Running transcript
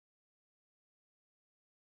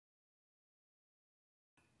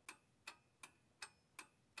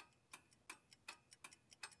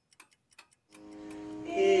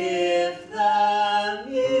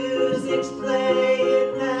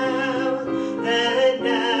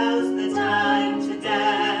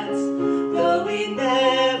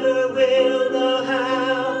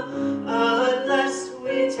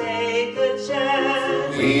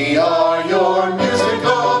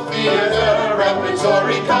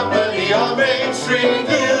down Main Street,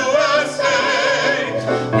 USA.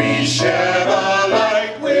 We share a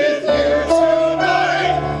light with you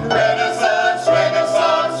tonight. Renaissance,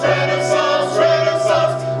 Renaissance, Renaissance,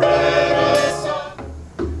 Renaissance, Renaissance.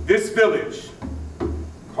 This village,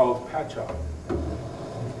 called Patchogue,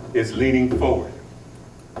 is leaning forward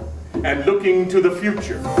and looking to the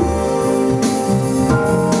future.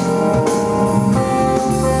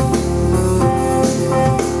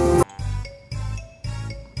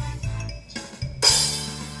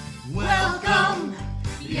 Welcome,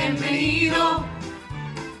 bienvenido.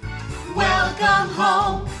 Welcome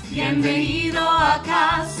home, bienvenido a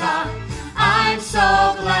casa. I'm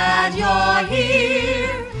so glad you're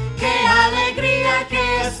here. Qué alegría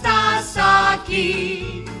que estás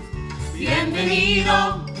aquí.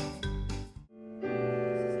 Bienvenido.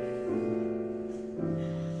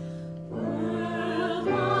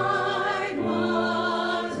 Worldwide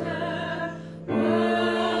water,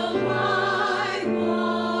 worldwide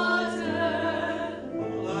water.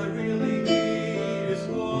 All I really need is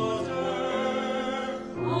water.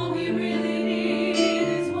 All we really need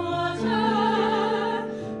is water.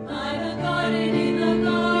 By the garden, in the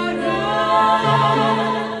garden.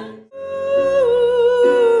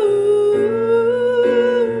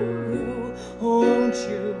 Won't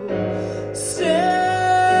you stay?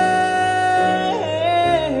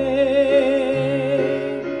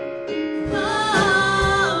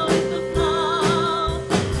 Flow with the flow,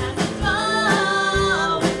 and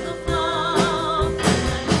flow with the flow,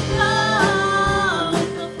 and flow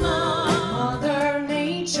with the flow. Mother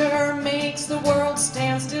Nature makes the world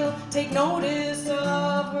stand still. Take notice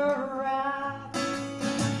of her wrath.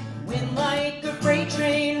 Wind like a freight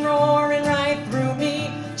train roaring right through me,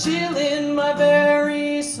 chilling my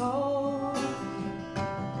very soul.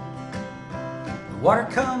 The water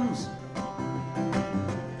comes,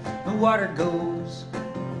 the water goes,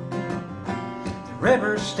 the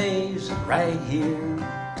river stays right here.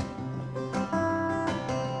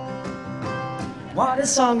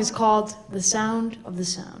 This song is called The Sound of the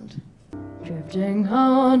Sound. Drifting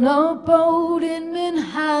on a boat in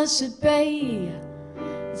Manhasset Bay,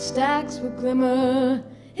 the stacks would glimmer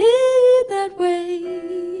in that way,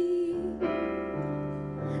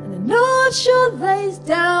 and the North Shore lays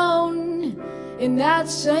down in that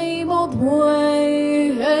same old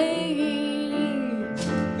way.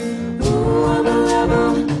 Ooh, on the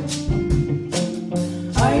level,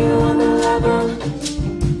 are you on the level?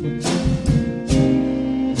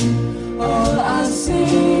 All I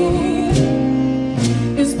see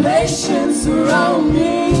is patience around me.